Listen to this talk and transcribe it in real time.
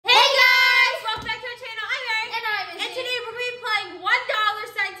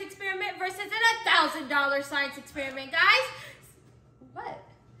$1 science experiment, guys. What?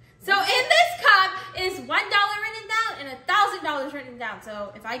 So in this cup is $1 written down and $1,000 written down.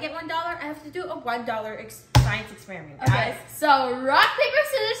 So if I get $1, I have to do a $1 science experiment, guys. Okay. So rock, paper,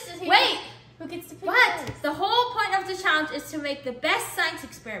 scissors. Wait. Who gets to pick? But the whole point of the challenge is to make the best science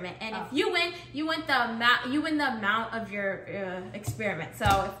experiment, and if you win the amount. You win the amount of your experiment. So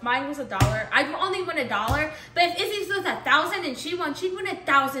if mine was $1, I'd only win $1. But if Izzy's was 1,000 and she won, she'd win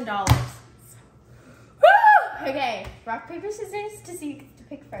 $1,000. Woo! Okay, rock, paper, scissors to see to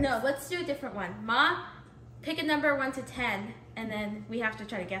pick first. No, let's do a different one. Ma, pick a number 1 to 10, and then we have to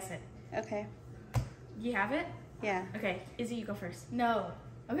try to guess it. Okay. You have it? Yeah. Okay, Izzy, you go first. No.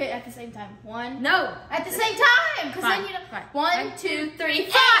 Okay, at the same time. 1. No. At the same time, because then you know. Fine. 1, 2, 3,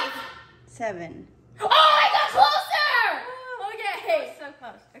 5. 7. Oh, I got closer! Okay. So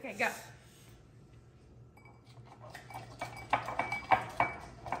close. Okay, go.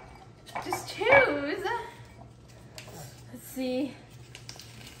 Just choose. Let's see.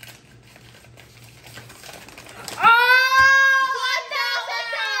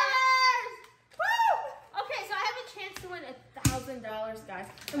 $1,000, guys.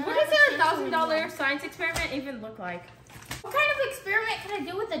 And what does a $1,000 science experiment even look like? What kind of experiment can I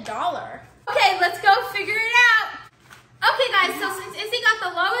do with $1? Okay, let's go figure it out. Okay, guys, so since Izzy got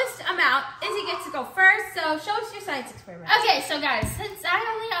the lowest amount, Izzy gets to go first. So show us your science experiment. Okay, so guys, since I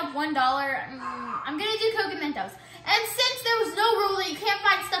only have $1, I'm gonna do Coke and Mentos. And since there was no rule that you can't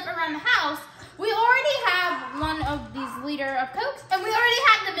find stuff around the house, we already have one of these liter of Cokes, and we already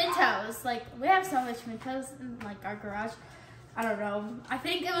have the Mentos. Like, we have so much Mentos in like our garage. I don't know. I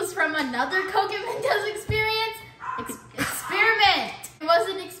think it was from another Coke and Mentos experience. Experiment. It was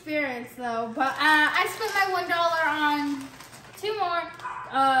an experience though, but I spent my $1 on 2 more,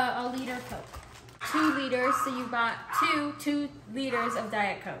 a liter of Coke. 2 liters, so you bought 2 liters of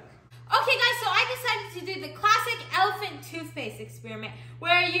Diet Coke. Okay guys, so I decided to do the classic elephant toothpaste experiment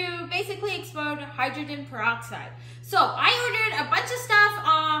where you basically explode hydrogen peroxide. So I ordered a bunch of stuff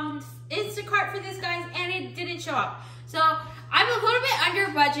on Instacart for this, guys, and it didn't show up. So I'm a little bit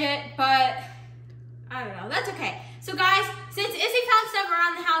under budget, but I don't know, that's okay. So guys, since Izzy found stuff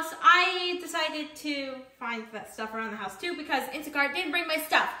around the house, I decided to find that stuff around the house too because Instacart didn't bring my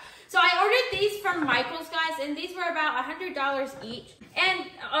stuff. So I ordered these from Michael's, guys, and these were about $100 each. And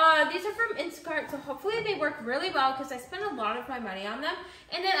these are from Instacart, so hopefully they work really well because I spent a lot of my money on them.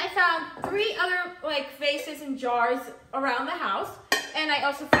 And then I found 3 other like vases and jars around the house. And I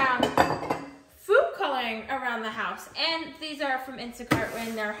also found food coloring around the house. And these are from Instacart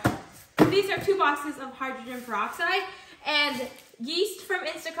and these are 2 boxes of hydrogen peroxide and yeast from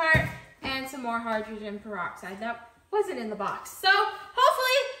Instacart and some more hydrogen peroxide that wasn't in the box. So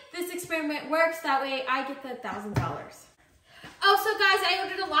hopefully this experiment works. That way I get the $1,000. Also, guys, I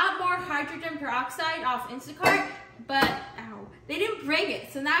ordered a lot more hydrogen peroxide off Instacart, but ow, they didn't bring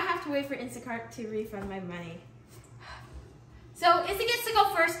it. So now I have to wait for Instacart to refund my money. So Izzy gets to go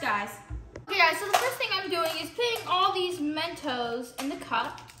first, guys. Okay, guys, so the first thing I'm doing is putting all these Mentos in the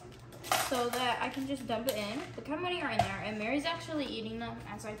cup so that I can just dump it in. Look how many are in there, and Mary's actually eating them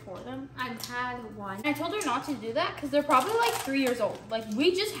as I pour them. I've had one. I told her not to do that because they're probably like 3 years old. Like,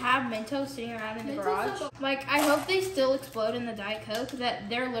 we just have Mentos sitting around in the garage. Like, I hope they still explode in the Diet Coke, that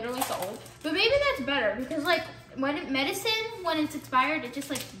they're literally so old. But maybe that's better because, like, when it's expired, it just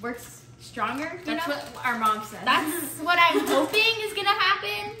like works stronger. That's what our mom said. That's what I'm hoping is gonna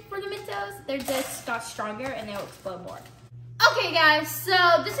happen for the Mentos. They're just got stronger and they'll explode more. Okay guys,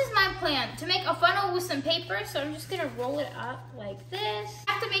 so this is my plan, to make a funnel with some paper. So I'm just gonna roll it up like this.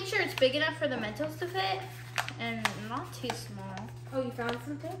 I have to make sure it's big enough for the Mentos to fit and not too small. Oh, you found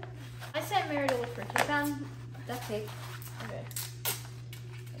some tape? I sent Mary to look for tape. Found that tape. Okay.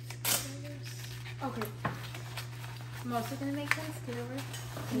 Okay. I'm also gonna make sense too.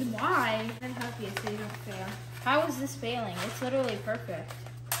 Why? And help you so you don't fail. How is this failing? It's literally perfect.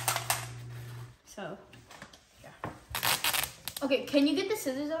 So, yeah. Okay, can you get the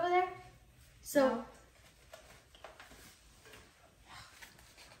scissors over there? So, no.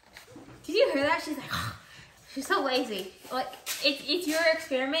 Did you hear that? She's like, she's so lazy. Like, it's your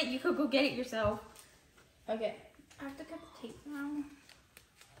experiment. You could go get it yourself. okay. I have to cut the tape now.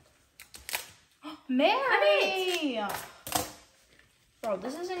 Mary! Bro,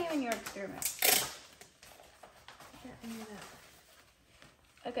 this isn't even your experiment. Yeah, I knew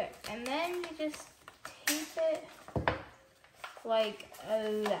that. Okay, and then you just tape it like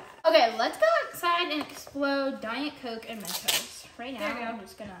that. Okay, let's go outside and explode Diet Coke and Mentos. Right now, I'm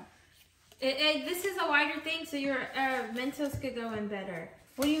just gonna... This is a wider thing, so your Mentos could go in better.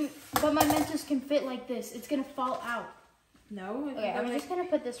 What do you... But my Mentos can fit like this. It's gonna fall out. No. Okay, I'm just gonna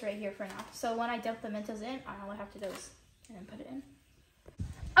put this right here for now. So when I dump the Mentos in, all I have to do is and then put it in.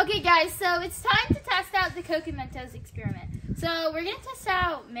 Okay guys, so it's time to test out the Coke and Mentos experiment. So we're gonna test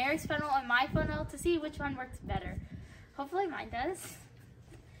out Mary's funnel and my funnel to see which one works better. Hopefully mine does.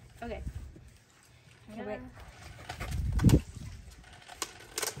 Okay. Wait.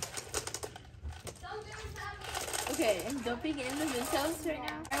 Okay, I'm dumping in the Mentos right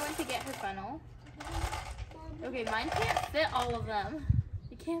now. I went to get her funnel. Okay, mine can't fit all of them.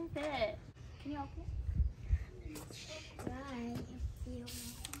 It can't fit. Can you help me?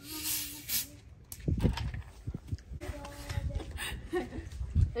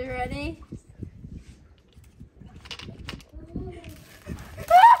 Are you ready?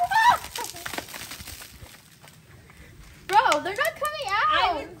 Bro, they're not coming out.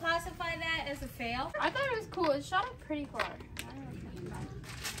 I would classify that as a fail. I thought it was cool. It shot up pretty far.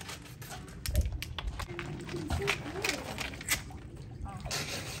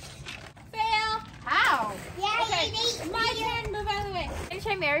 Fail. How? Yeah, okay. My turn. Move out of the way. I'm gonna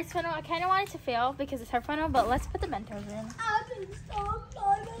try Mary's funnel. I kind of want it to fail because it's her funnel, but let's put the Mentos in.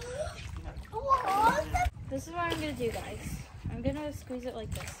 This is what I'm gonna do, guys. I'm gonna squeeze it like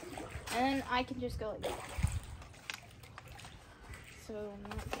this, and then I can just go like that. So,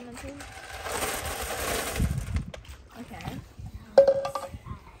 not the Mentos. Okay.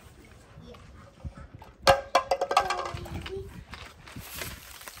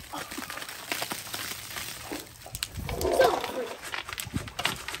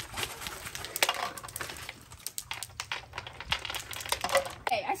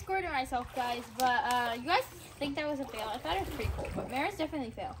 Okay, I scored it myself, guys, but you guys think that was a fail? I thought it was pretty cool, but Maris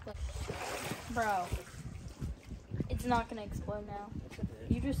definitely failed. Bro, it's not gonna explode now.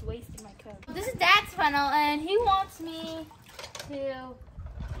 You just wasted my Coke. This is Dad's funnel, and he wants me to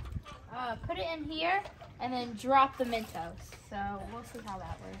put it in here and then drop the Mentos. So we'll see how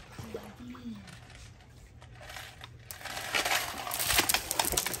that works.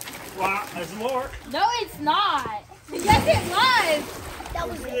 Wow, there's more. No, it's not. Yes, it was. That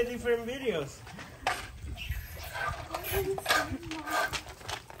was in the different videos.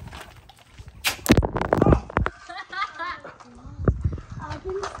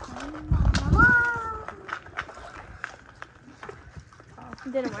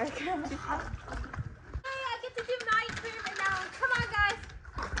 It didn't work. Hey, I get to do my experiment now. Come on, guys.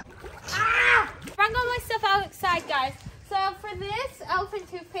 Ah! Bring all my stuff outside, guys. So for this elephant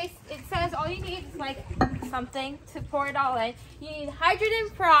toothpaste, it says all you need is like something to pour it all in. You need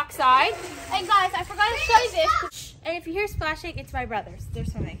hydrogen peroxide. And guys, I forgot to show you this. And if you hear splashing, it's my brothers. They're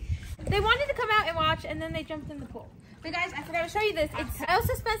swimming. They wanted to come out and watch, and then they jumped in the pool. But guys, I forgot to show you this. I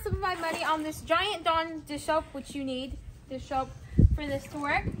also spent some of my money on this giant Dawn dish soap, which you need dish soap for this to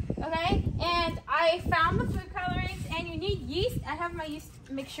work. Okay, and I found the food colorings, and you need yeast. I have my yeast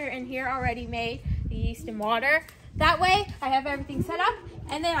mixture in here already made, the yeast and water. That way, I have everything set up,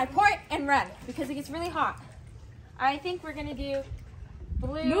 and then I pour it and run because it gets really hot. I think we're gonna do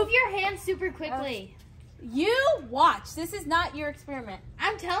blue. Move your hands super quickly. You watch. This is not your experiment.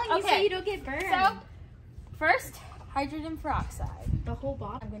 I'm telling you so you don't get burned. So, first, hydrogen peroxide. The whole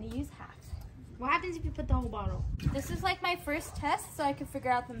bottle? I'm gonna use half. What happens if you put the whole bottle? This is like my first test, so I can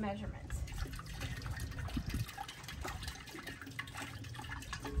figure out the measurements.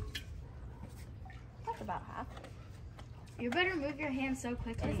 That's about half. You better move your hands so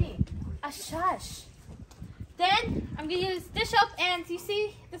quickly. Izzy, a shush. Then I'm gonna use dish soap, and you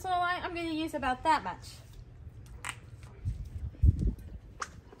see this little line? I'm gonna use about that much.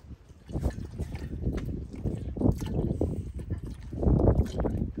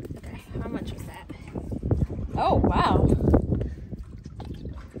 Okay, how much was that? Oh wow.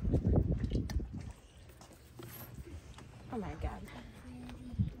 Oh my god.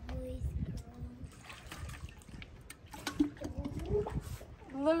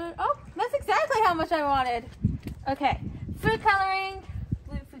 Oh, that's exactly how much I wanted. Okay, food coloring,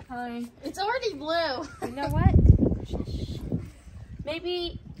 blue food coloring. It's already blue. You know what?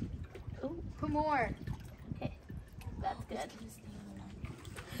 Maybe, ooh, put more. Okay, that's good.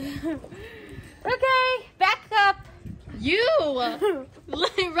 Okay, back up. You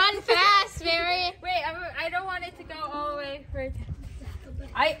run fast, Mary. Wait, I don't want it to go all the way.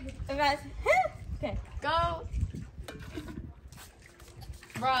 Okay, Go.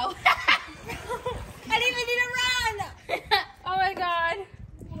 Bro. I didn't even need to run. Oh my god.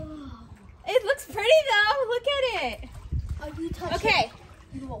 It looks pretty though. Look at it. Okay.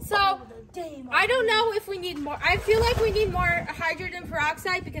 So I don't know if we need more. I feel like we need more hydrogen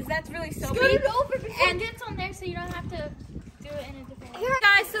peroxide because that's really soapy. Scoot it over before it gets on there so you don't have to do it in a different way.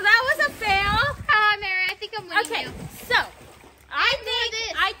 Guys, so that was a fail. Come on, Mary. I think I'm winning Okay, you. so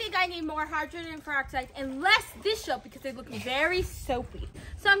more hydrogen peroxide and less dish soap because they look very soapy.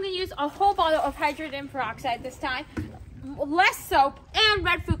 So I'm going to use a whole bottle of hydrogen peroxide this time. Less soap and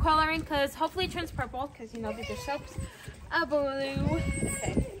red food coloring because hopefully it turns purple because you know the dish soap's a blue.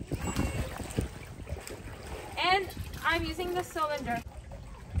 Okay. And I'm using the cylinder.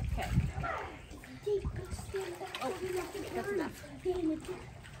 Okay. Oh, that's enough.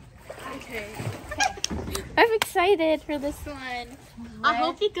 Okay. I'm excited for this one. I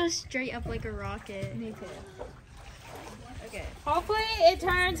hope it goes straight up like a rocket. Me too. Okay. Hopefully it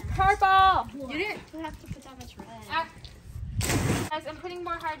turns purple. You didn't have to put that much red. Guys, I'm putting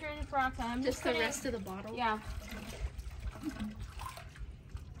more hydrogen peroxide. I'm Just the rest of the bottle? Yeah.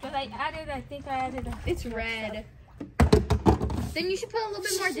 But I think I added a... It's red. Then you should put a little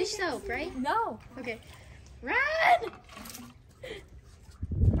bit more dish soap, right? No. Okay. Red!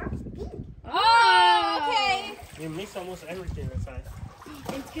 Oh, okay. You mix almost everything inside.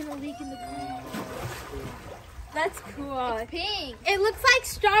 It's gonna leak in the pool. That's cool. It's pink. It looks like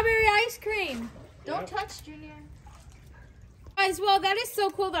strawberry ice cream. Don't touch, Junior. Guys, well, that is so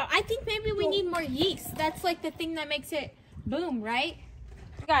cool, though. I think maybe we need more yeast. That's like the thing that makes it boom, right?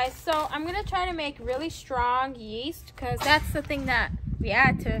 Guys, so I'm going to try to make really strong yeast because that's the thing that we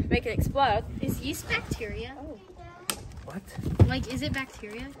add to make it explode. Is yeast bacteria? Oh. What? Like, is it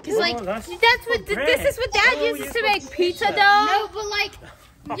bacteria? Because, Oh, like, That's what this is what Dad Oh, uses you to make put pizza pizza. dough. no, but, like,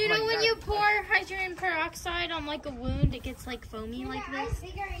 Oh you know my when God. you pour hydrogen peroxide on, like, a wound, it gets, like, foamy like this?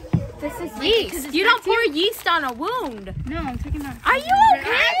 This is Like, yeast. 'cause it's You don't pour bacteria. yeast on a wound. No, I'm talking about... Are you I'm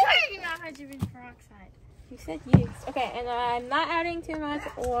okay? talking about hydrogen peroxide. You said yeast. Okay, and I'm not adding too much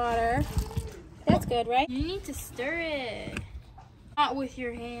water. That's good, right? You need to stir it. Not with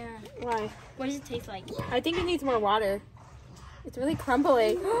your hand. Why? What does it taste like? I think it needs more water. It's really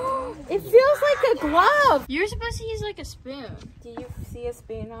crumbly. It feels like a glove. You're supposed to use, like, a spoon. Do you see a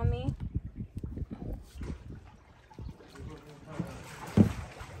spoon on me?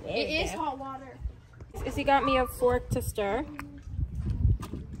 It is hot water. Izzy got me a fork to stir.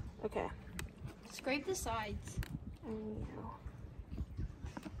 Okay. Scrape the sides.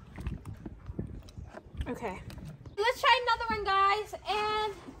 Okay. Let's try another one, guys.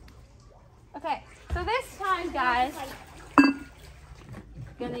 And okay, so this time, guys,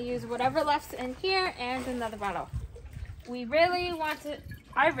 gonna use whatever left's in here and another bottle. I really want to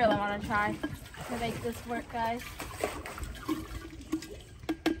try to make this work, guys.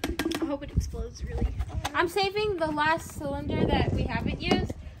 I hope it explodes really. I'm saving the last cylinder that we haven't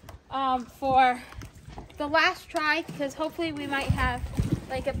used for the last try because hopefully we might have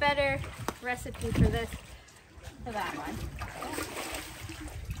like a better recipe for that one.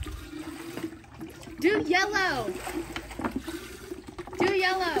 Do yellow. Do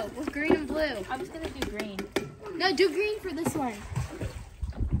yellow with green and blue. I'm just gonna do green. No, do green for this one.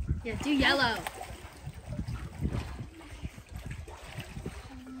 Yeah, do yellow.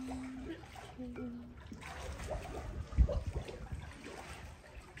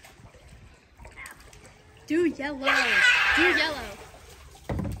 Do yellow. Do yellow.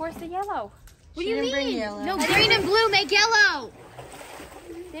 Where's the yellow? What do you mean? No, green and blue make yellow.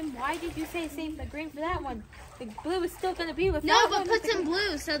 Then why did you say save the green for that one? The blue is still gonna be with No, that but one. put some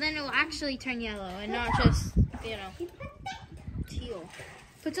blue so then it'll actually turn yellow and not just, you know, teal.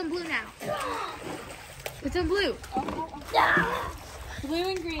 Put some blue now. Put some blue. Blue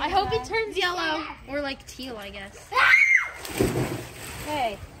and green. I hope it turns yellow or like teal, I guess.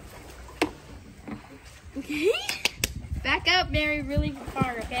 Hey. Okay. Back up, Mary, really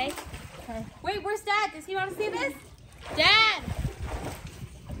far, okay? Wait, where's Dad? Does he want to see this? Dad!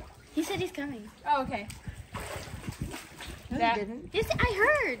 He said he's coming. Oh, okay. No, Dad? you didn't. Yes,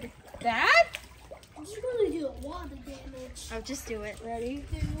 I heard. Dad? It's gonna do a lot of damage. I'll just do it. Ready?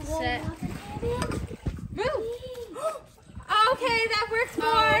 Set. Move. Okay, that works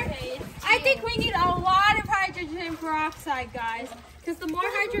more. Okay, I think we need a lot of hydrogen peroxide, guys. Because the more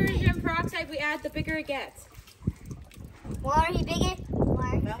hydrogen peroxide we add, the bigger it gets. More he bigger, more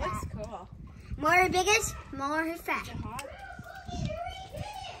he That fat. looks cool. More he biggest, more he fat.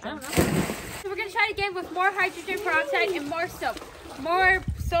 I don't know. So we're going to try it again with more hydrogen peroxide and more soap. More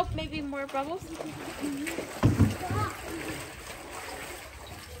soap, maybe more bubbles.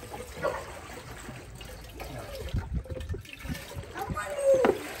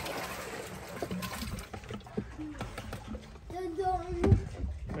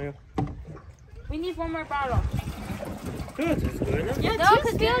 Yeah. We need one more bottle. Good, that's good. Huh? Yeah, no,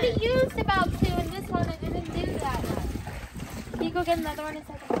 because we already used about 2 and this one I didn't do that. Can you go get another one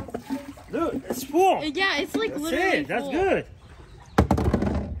inside the house, please? Look, it's full. Yeah, it's like That's literally it. That's full. good.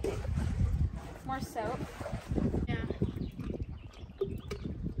 More soap. Yeah.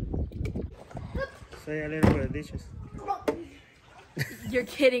 say a little bit of dishes. You're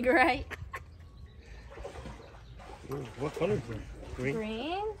kidding, right? Ooh, what color is that? Green?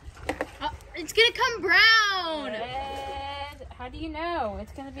 Green. It's gonna come brown. Red. How do you know?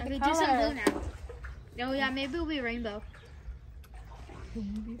 It's gonna be I'm the gonna color. do some blue now. Oh yeah, maybe it'll be rainbow.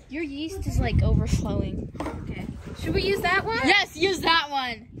 Your yeast is like overflowing. Okay. Should we use that one? Yes, use that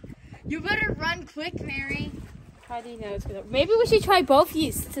one. You better run quick, Mary. How do you know it's gonna? Maybe we should try both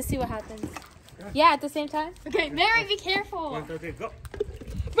yeasts to see what happens. Yeah, at the same time. Okay, Mary, be careful. 1, 2, 3, go.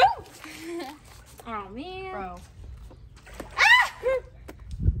 Oh man. Bro.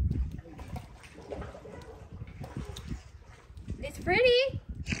 It's pretty.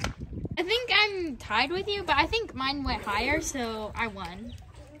 I think I'm tied with you, but I think mine went higher, so I won.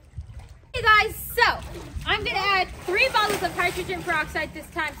 Hey guys, so I'm gonna add 3 bottles of hydrogen peroxide this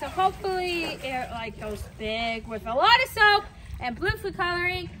time. So hopefully it like goes big with a lot of soap and blue food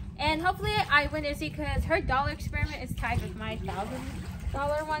coloring. And hopefully I win Izzy because her dollar experiment is tied with my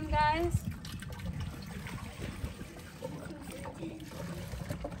 $1,000 one, guys.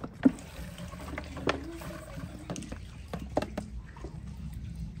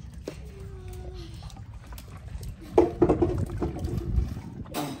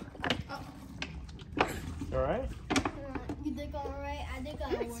 Alright? You think I'm alright? I think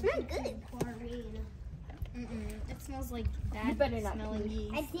I'm It smells good. It smells like bad You better not smelling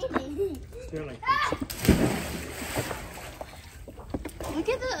yeast. I did it. Still like Look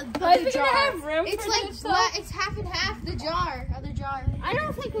at the Are we jar. gonna have room It's for like this, what? It's half and half. The jar, other jar. I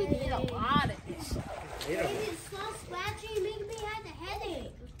don't think we need a lot of this. It's so splashy, it makes me have a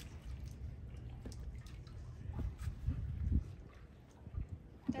headache.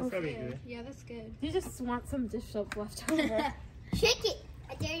 That's probably good. Yeah, that's good. You just want some dish soap left over. Shake it.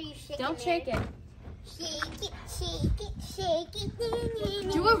 I dare you shake Don't it. shake it. Shake it, shake it, shake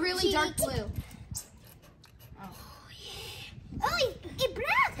it. Do a really Shake dark it. blue. Oh, it broke.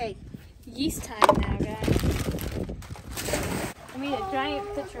 Okay, yeast time now, guys. I mean, a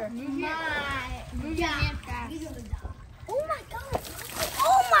giant pitcher. Move your hand fast. Oh my god.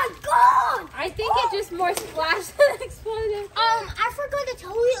 Oh my god. I think it just more splashed than exploded. I forgot to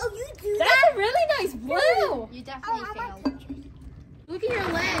tell you. Oh, you do That's that? a really nice blue. You definitely how about failed. Look at your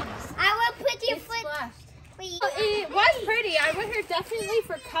legs. I will put your It's foot. splashed. Wait. It was pretty. I went here definitely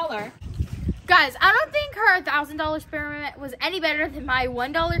for color. Guys, I don't think her $1,000 experiment was any better than my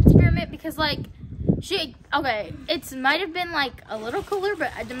 $1 experiment because, like, it might have been like a little cooler,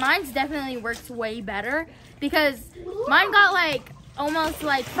 but mine's definitely works way better because mine got like almost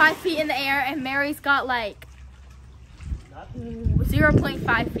like 5 feet in the air, and Mary's got like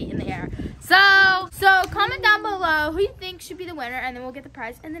 0.5 feet in the air. So comment down below who you think should be the winner, and then we'll get the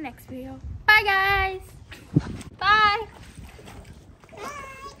prize in the next video. Bye, guys. Bye.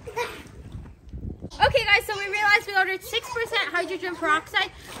 Okay, guys, so we realized we ordered 6% hydrogen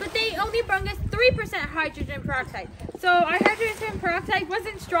peroxide, but they only brought us 3% hydrogen peroxide. So our hydrogen peroxide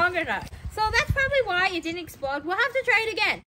wasn't strong enough. So that's probably why it didn't explode. We'll have to try it again.